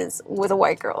he is with a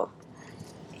white girl.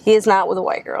 He is not with a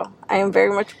white girl. I am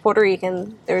very much Puerto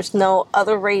Rican. There's no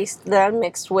other race that I'm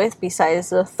mixed with besides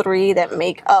the 3 that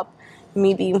make up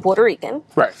me being Puerto Rican.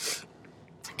 Right.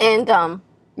 And,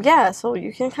 yeah, so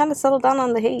you can kind of settle down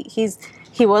on the hate.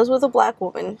 He was with a black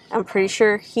woman. I'm pretty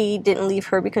sure he didn't leave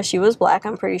her because she was black.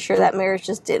 I'm pretty sure that marriage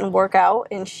just didn't work out,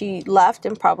 and she left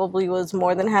and probably was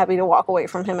more than happy to walk away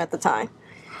from him at the time.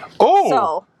 Oh!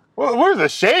 So, well, where's the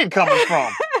shade coming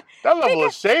from? That level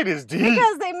of shade is deep.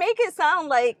 because they make it sound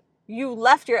like you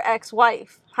left your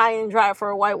ex-wife high and dry for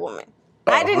a white woman.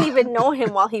 I didn't even know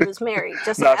him while he was married.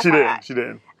 Just No, an she FYI. didn't. She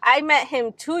didn't. I met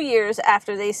him 2 years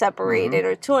after they separated,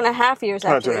 or 2.5 years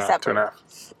after they separated.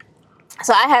 2.5.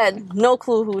 So I had no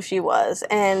clue who she was.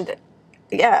 And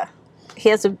yeah, he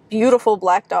has a beautiful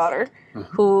black daughter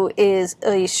who is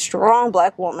a strong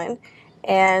black woman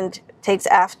and takes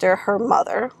after her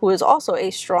mother, who is also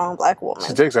a strong black woman.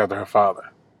 She takes after her father.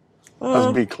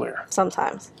 Let's be clear.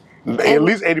 Sometimes. At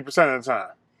least 80% of the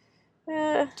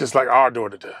time. Just like our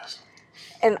daughter does.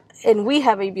 And we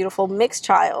have a beautiful mixed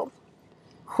child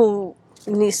who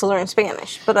needs to learn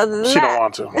Spanish. But other than that... She don't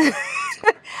want to.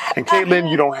 And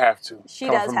Caitlin, you don't have to. She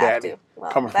Coming does from have daddy. to.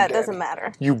 Well, Coming from that daddy. doesn't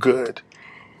matter. You good.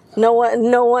 No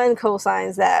one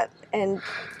co-signs that. And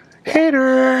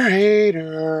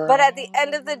hater. But at the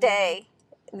end of the day,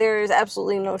 there is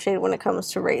absolutely no shade when it comes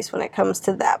to race, when it comes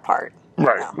to that part.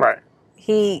 Right, right.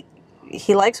 He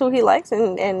likes who he likes,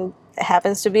 and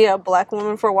happens to be a black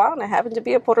woman for a while, and I happen to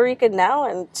be a Puerto Rican now,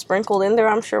 and sprinkled in there,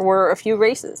 I'm sure, were a few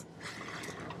races.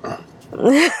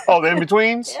 Oh, the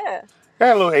in-betweens? Yeah.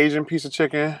 Had a little Asian piece of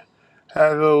chicken.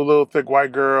 Had a little thick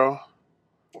white girl.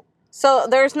 So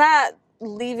there's not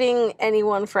leaving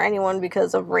anyone for anyone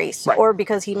because of race, right, or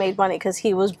because he made money, because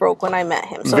he was broke when I met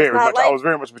him. So very much. Like, I was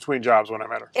very much between jobs when I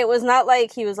met her. It was not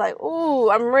like he was like,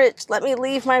 ooh, I'm rich, let me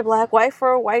leave my black wife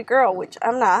for a white girl, which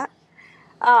I'm not.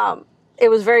 It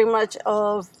was very much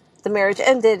of the marriage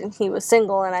ended and he was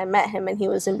single and I met him and he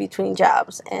was in between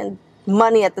jobs. And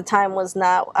money at the time was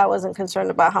not, I wasn't concerned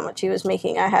about how much he was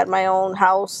making. I had my own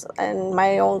house and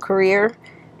my own career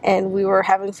and we were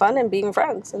having fun and being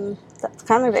friends, and that's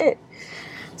kind of it.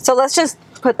 So let's just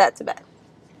put that to bed.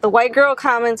 The white girl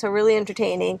comments are really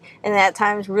entertaining and at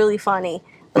times really funny,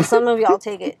 but some of y'all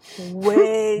take it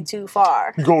way too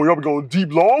far. Y'all be going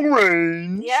deep, long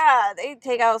range. Yeah, they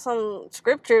take out some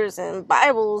scriptures and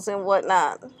Bibles and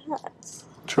whatnot. Yes.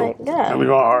 True. Like, yeah. We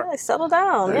going hard. Yeah, settle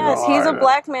down. They Yes, going he's hard, a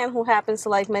black man who happens to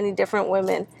like many different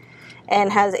women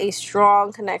and has a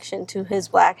strong connection to his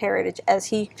black heritage, as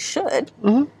he should.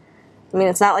 Mm-hmm. I mean,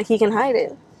 it's not like he can hide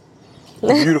it.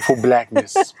 Beautiful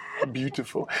blackness.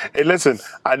 Beautiful. Hey, listen,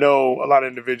 I know a lot of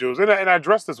individuals, and I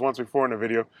addressed this once before in a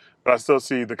video, but I still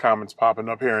see the comments popping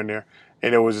up here and there.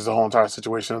 And it was just a whole entire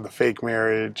situation of the fake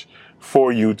marriage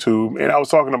for YouTube. And I was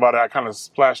talking about it. I kind of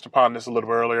splashed upon this a little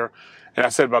bit earlier. And I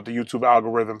said about the YouTube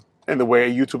algorithm and the way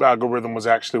a YouTube algorithm was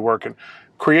actually working.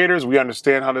 Creators, we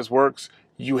understand how this works.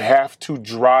 You have to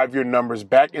drive your numbers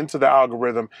back into the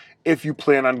algorithm if you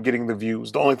plan on getting the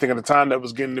views. The only thing at the time that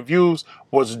was getting the views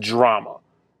was drama.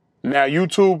 Now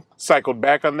YouTube cycled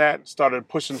back on that, started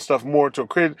pushing stuff more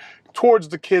towards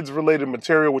the kids-related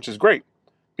material, which is great,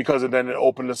 because then it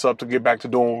opened us up to get back to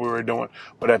doing what we were doing.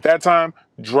 But at that time,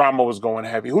 drama was going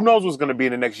heavy. Who knows what's going to be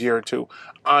in the next year or two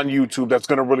on YouTube that's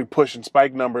going to really push and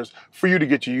spike numbers for you to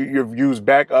get your views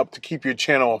back up to keep your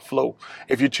channel afloat.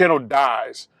 If your channel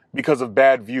dies because of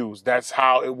bad views, that's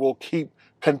how it will keep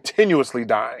continuously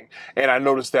dying. And I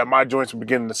noticed that my joints were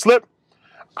beginning to slip.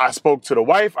 I spoke to the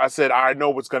wife. I said, I know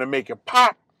what's going to make it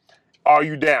pop. Are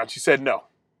you down? She said no.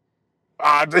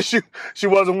 She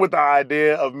wasn't with the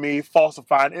idea of me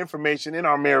falsifying information in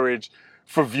our marriage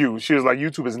for views. She was like,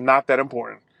 YouTube is not that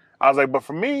important. I was like, but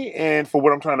for me and for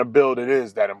what I'm trying to build, it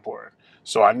is that important.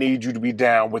 So I need you to be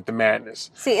down with the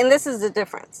madness. See, and this is the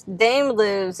difference. Dame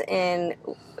lives in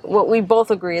what we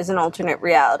both agree is an alternate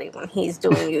reality when he's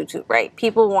doing YouTube, right?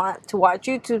 People want to watch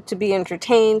YouTube to be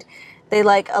entertained. They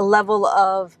like a level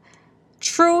of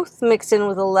truth mixed in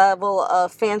with a level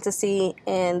of fantasy,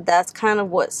 and that's kind of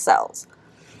what sells.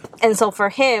 And so for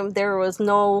him, there was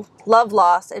no love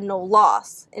lost and no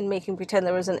loss in making pretend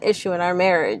there was an issue in our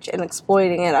marriage and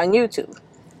exploiting it on YouTube.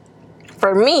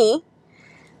 For me,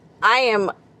 I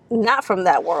am not from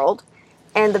that world,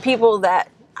 and the people that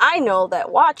I know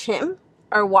that watch him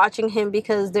are watching him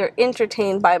because they're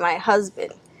entertained by my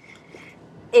husband.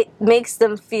 It makes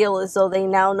them feel as though they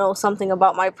now know something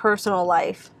about my personal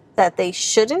life that they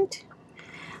shouldn't.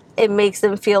 It makes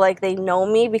them feel like they know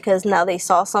me because now they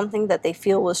saw something that they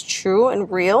feel was true and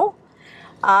real.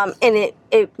 And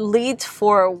it leads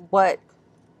for what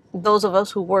those of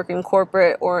us who work in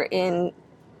corporate or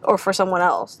for someone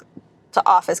else to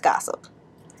office gossip.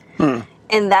 And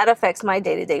that affects my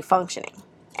day-to-day functioning.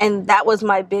 And that was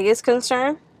my biggest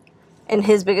concern. And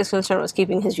his biggest concern was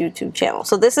keeping his YouTube channel.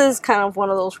 So this is kind of one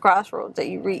of those crossroads that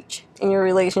you reach in your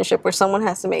relationship where someone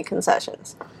has to make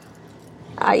concessions,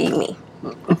 i.e. me.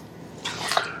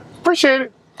 Appreciate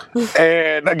it.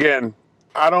 And again,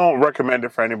 I don't recommend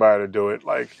it for anybody to do it.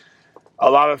 Like, a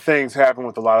lot of things happen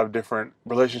with a lot of different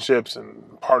relationships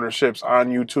and partnerships on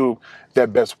YouTube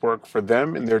that best work for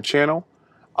them and their channel.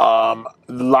 A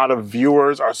lot of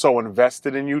viewers are so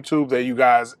invested in YouTube that you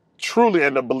guys truly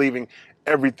end up believing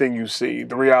everything you see.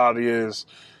 The reality is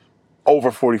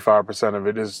over 45% of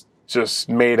it is just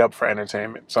made up for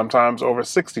entertainment. Sometimes over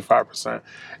 65%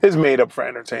 is made up for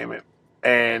entertainment.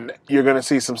 And you're going to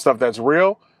see some stuff that's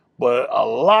real, but a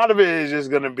lot of it is just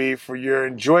going to be for your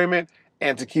enjoyment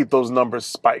and to keep those numbers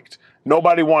spiked.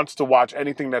 Nobody wants to watch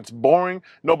anything that's boring.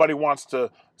 Nobody wants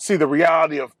to see the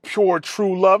reality of pure,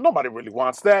 true love. Nobody really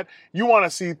wants that. You want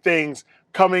to see things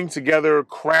coming together,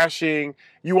 crashing.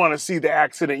 You want to see the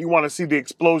accident. You want to see the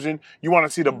explosion. You want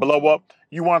to see the blow up.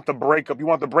 You want the breakup. You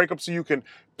want the breakup so you can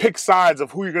pick sides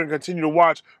of who you're going to continue to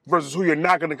watch versus who you're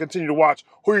not going to continue to watch,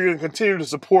 who you're going to continue to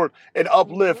support and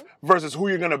uplift versus who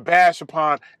you're going to bash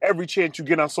upon every chance you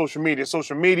get on social media.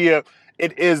 Social media,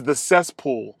 it is the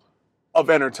cesspool of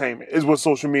entertainment, is what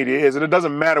social media is. And it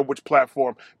doesn't matter which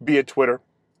platform, be it Twitter,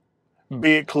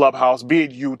 be it Clubhouse, be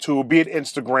it YouTube, be it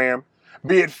Instagram,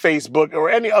 be it Facebook, or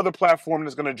any other platform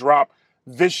that's going to drop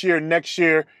this year, next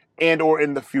year, and or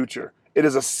in the future. It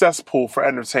is a cesspool for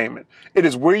entertainment. It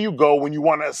is where you go when you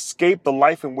want to escape the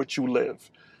life in which you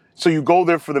live. So you go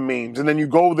there for the memes, and then you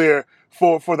go there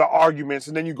for the arguments,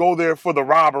 and then you go there for the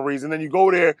robberies, and then you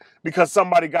go there because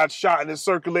somebody got shot and it's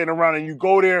circulating around, and you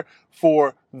go there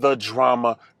for the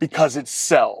drama because it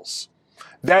sells.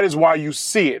 That is why you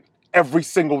see it every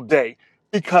single day,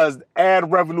 because ad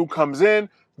revenue comes in.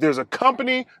 There's a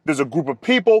company, there's a group of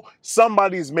people,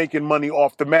 somebody's making money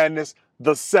off the madness,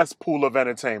 the cesspool of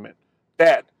entertainment.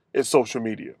 That is social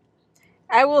media.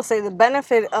 I will say the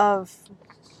benefit of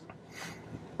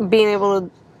being able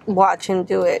to watch him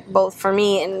do it, both for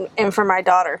me and for my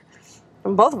daughter,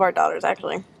 and both of our daughters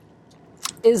actually,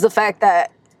 is the fact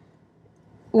that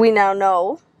we now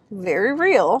know, very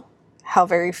real, how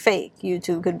very fake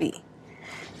YouTube could be.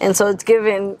 And so it's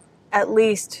given, at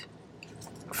least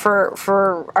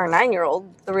for our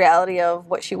 9-year-old, the reality of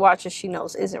what she watches, she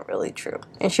knows isn't really true.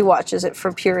 And she watches it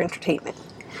for pure entertainment,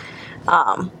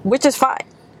 which is fine.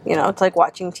 You know, it's like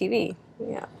watching TV.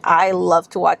 Yeah, I love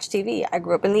to watch TV. I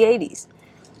grew up in the 80s.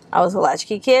 I was a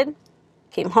latchkey kid,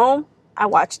 came home, I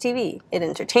watched TV. It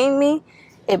entertained me.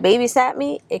 It babysat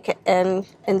me. And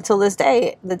until this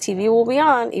day, the TV will be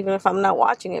on even if I'm not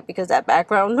watching it, because that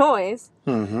background noise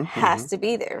has to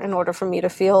be there in order for me to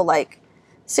feel like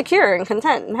secure and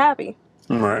content and happy.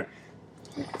 Right.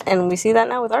 And we see that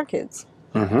now with our kids.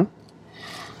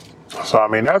 So I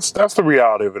mean, that's the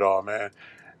reality of it all, man.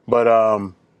 But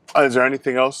is there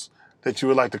anything else that you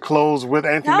would like to close with?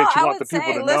 Anything that you want the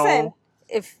people to know?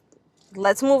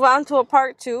 Let's move on to a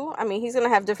part 2. I mean, he's going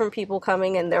to have different people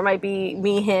coming, and there might be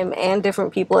me, him, and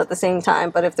different people at the same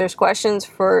time. But if there's questions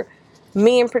for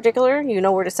me in particular, you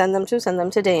know where to send them to. Send them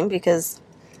to Daym, because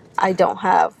I don't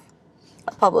have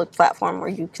a public platform where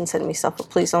you can send me stuff. But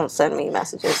please don't send me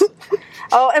messages.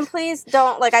 Oh, and please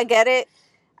don't, I get it.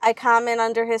 I comment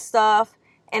under his stuff,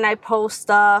 and I post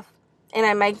stuff, and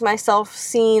I make myself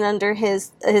seen under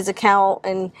his account,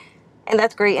 and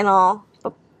that's great and all.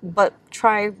 But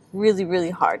try really, really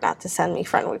hard not to send me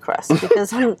friend requests,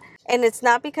 because and it's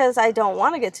not because I don't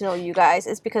want to get to know you guys.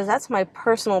 It's because that's my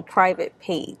personal private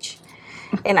page,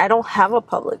 and I don't have a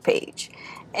public page.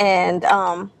 And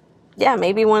yeah,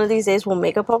 maybe one of these days we'll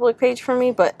make a public page for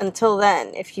me. But until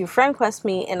then, if you friend request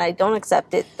me and I don't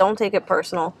accept it, don't take it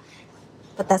personal.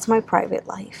 But that's my private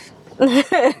life.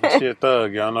 She a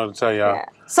thug, y'all know to tell y'all. Yeah.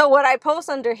 So what I post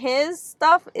under his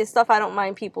stuff is stuff I don't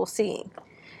mind people seeing.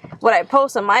 What I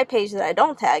post on my page that I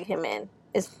don't tag him in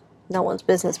is no one's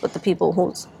business but the people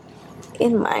who's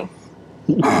in my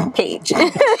page.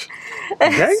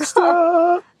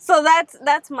 Gangsta. So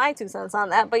that's my 2 cents on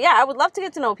that. But yeah, I would love to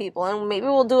get to know people, and maybe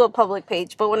we'll do a public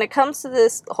page. But when it comes to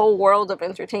this whole world of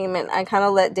entertainment, I kind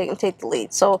of let Daym take the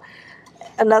lead. So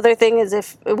another thing is,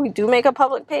 if we do make a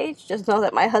public page, just know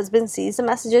that my husband sees the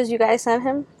messages you guys send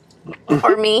him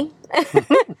or me.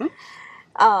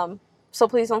 So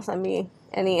please don't send me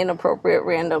any inappropriate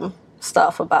random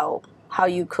stuff about how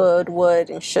you could, would,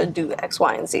 and should do X,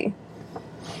 Y, and Z.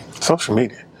 Social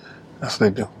media. That's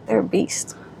what they do. They're a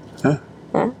beast. Yeah.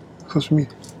 Yeah. Social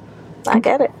media. I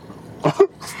get it.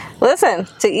 Listen,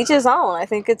 to each his own. I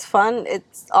think it's fun.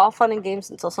 It's all fun and games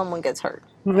until someone gets hurt.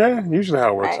 Yeah, usually how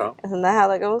it works out. Isn't that how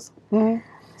that goes? Mm-hmm.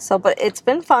 So, but it's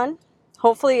been fun.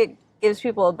 Hopefully it gives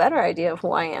people a better idea of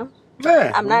who I am.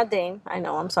 Yeah. I'm not Daym. I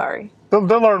know, I'm sorry. They'll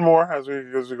learn more as we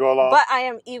go along. But I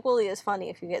am equally as funny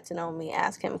if you get to know me.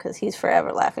 Ask him, because he's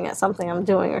forever laughing at something I'm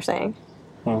doing or saying.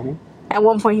 Mm-hmm. At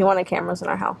one point, he wanted cameras in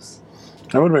our house.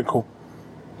 That would have been cool.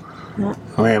 Yeah.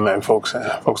 We ain't letting folks in.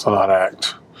 Folks don't know how to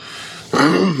act.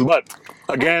 But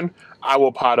again, I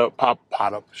will pot up. Sure,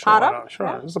 pot up? Sure,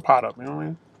 Yeah. it's a pot up. You know what I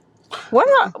mean?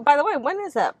 By the way, when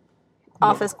is that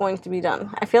office going to be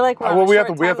done? I feel like we're on well, a we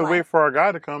short have to wait for our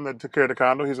guy to come that took care of the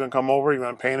condo. He's gonna come over. He's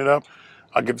gonna paint it up.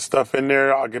 I'll get the stuff in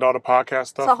there. I'll get all the podcast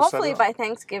stuff. So hopefully by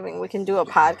Thanksgiving we can do a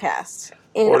podcast.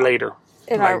 Or later.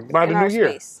 By the new year.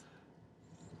 Space.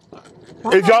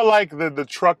 If y'all like the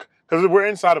truck, because we're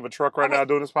inside of a truck right now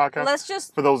doing this podcast. Let's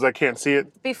just, for those that can't see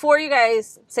it. Before you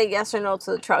guys say yes or no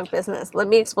to the truck business, let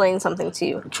me explain something to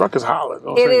you. The truck is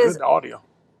hollering. It is good audio.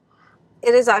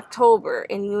 It is October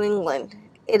in New England.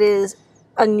 It is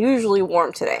unusually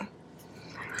warm today.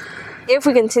 If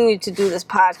we continue to do this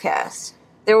podcast,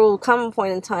 there will come a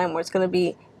point in time where it's going to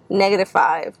be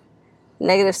 -5,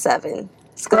 -7.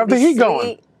 It's going to be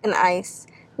sleet and ice.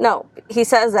 No, he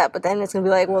says that, but then it's going to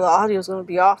be like, well, the audio is going to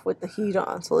be off with the heat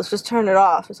on, so let's just turn it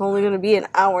off. It's only going to be an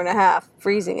hour and a half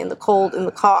freezing in the cold in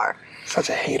the car. Such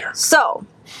a hater. So,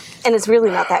 and it's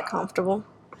really not that comfortable.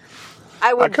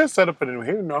 I could set up in a New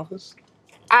Haven office.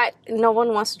 No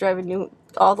one wants to drive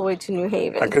all the way to New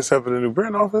Haven. I could set up in a New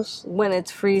Britain office. When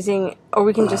it's freezing, or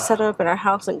we can just set it up in our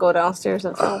house and go downstairs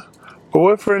and film. But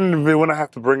what if when I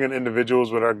have to bring in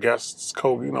individuals with our guests,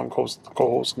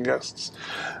 co-hosting guests?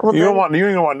 Well, you ain't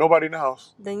gonna want nobody in the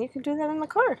house. Then you can do that in the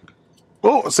car.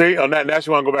 Oh, see, on that, now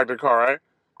you want to go back to the car, right?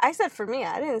 I said for me.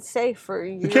 I didn't say for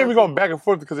you. You can't be going back and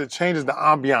forth because it changes the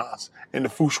ambiance in the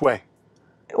feng shui.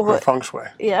 The feng shui.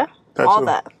 Yeah, all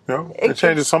that. Yeah, it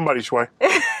changes somebody's shui.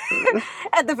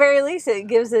 At the very least, it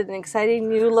gives it an exciting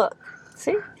new look.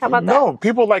 See? How about that? No,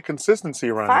 people like consistency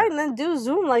around here. Fine, then do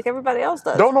Zoom like everybody else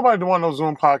does. Don't nobody want no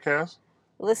Zoom podcast.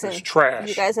 Listen, it's trash.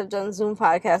 You guys have done Zoom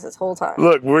podcasts this whole time.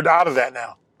 Look, we're out of that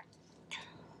now.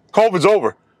 COVID's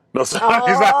over. No,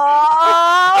 sorry, he's not.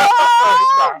 Oh,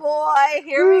 boy.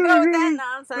 Here we go with that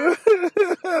nonsense.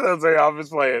 That's like, I'm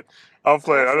just playing. I'm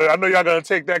playing. I know y'all going to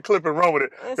take that clip and run with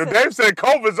it. If Dave said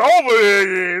COVID's over, it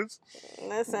is.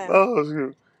 Listen. Oh,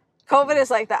 shoot. COVID is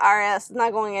like the RS. It's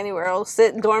not going anywhere. It'll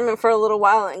sit dormant for a little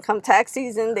while, and come tax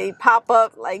season, they pop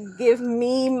up like, give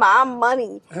me my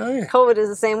money. Hell yeah. COVID is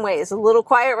the same way. It's a little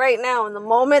quiet right now, and the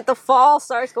moment the fall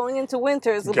starts going into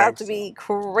winter, it's about to be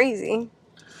crazy.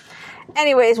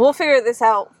 Anyways, we'll figure this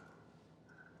out.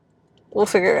 We'll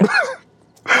figure it out.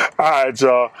 All right,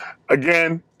 y'all.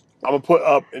 Again, I'm going to put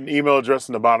up an email address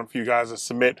in the bottom for you guys to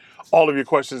submit all of your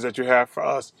questions that you have for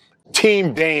us.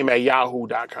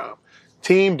 TeamDaym@yahoo.com.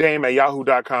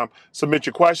 TeamDaym@yahoo.com. Submit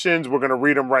your questions. We're going to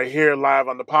read them right here live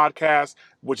on the podcast,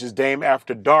 which is Daym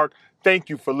After Dark. Thank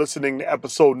you for listening to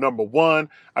episode number 1.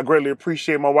 I greatly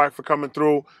appreciate my wife for coming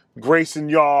through, gracing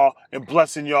y'all and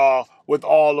blessing y'all with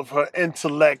all of her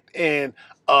intellect and,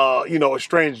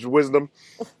 estranged wisdom.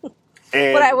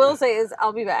 And what I will say is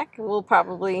I'll be back.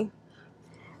 I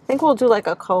think we'll do like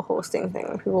a co-hosting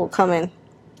thing. People will come in.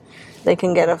 They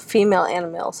can get a female and a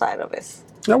male side of it.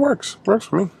 That works. Works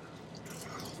for me.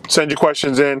 Send your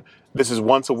questions in. This is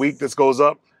once a week this goes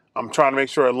up. I'm trying to make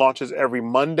sure it launches every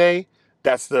Monday.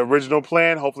 That's the original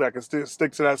plan. Hopefully I can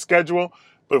stick to that schedule.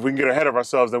 But if we can get ahead of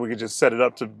ourselves, then we can just set it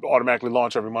up to automatically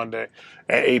launch every Monday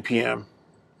at 8 p.m.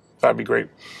 That'd be great.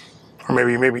 Or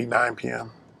maybe 9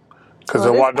 p.m. Because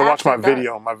they'll watch my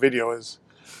video. My video is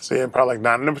So yeah, probably like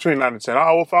 9, between 9 and 10.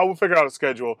 I will figure out a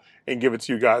schedule and give it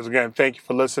to you guys. Again, thank you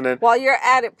for listening. While you're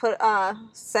at it,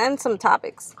 send some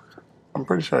topics. I'm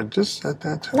pretty sure I just said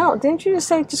that too. No, didn't you just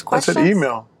say just questions? I said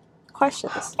email.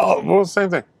 Questions. Oh, well, same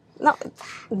thing. No,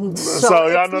 So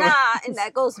y'all it's know not, and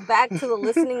that goes back to the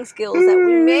listening skills that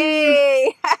we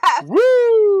may have.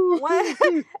 Woo!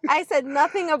 I said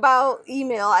nothing about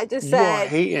email. I just You are said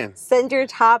hating. send your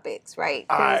topics, right?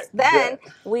 Because then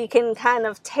we can kind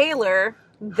of tailor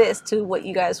this to what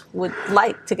you guys would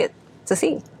like to get to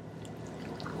see.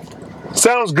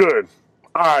 Sounds good.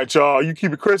 All right, y'all. You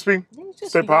keep it crispy.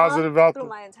 Stay positive out through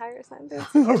my entire sentence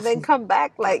and then come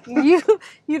back like you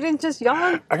didn't just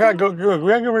yawn. I gotta go. We gotta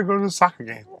get ready to go to the soccer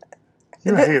game.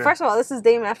 First of all, this is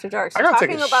Daym After Dark. So I gotta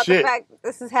talking take a about shit. the fact that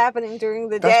this is happening during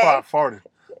the That's day. why I farted.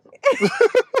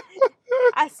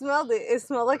 I smelled it. It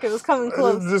smelled like it was coming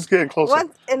close. It's just getting closer.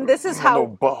 And this is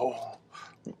how.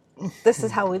 This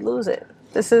is how we lose it.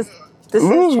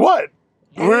 Lose what?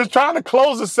 We're trying to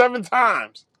close it 7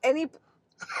 times.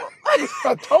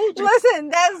 I told you. Listen,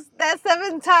 that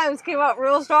 7 times came out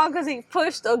real strong because he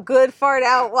pushed a good fart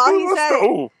out while he said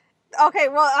it. Okay,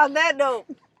 well, on that note,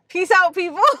 peace out,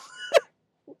 people.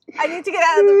 I need to get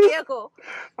out of the vehicle.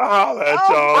 Oh, that's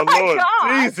y'all. Lord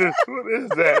God. Jesus, what is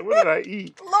that? What did I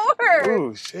eat? Lord.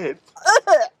 Oh, shit.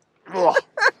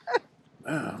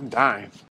 I'm dying.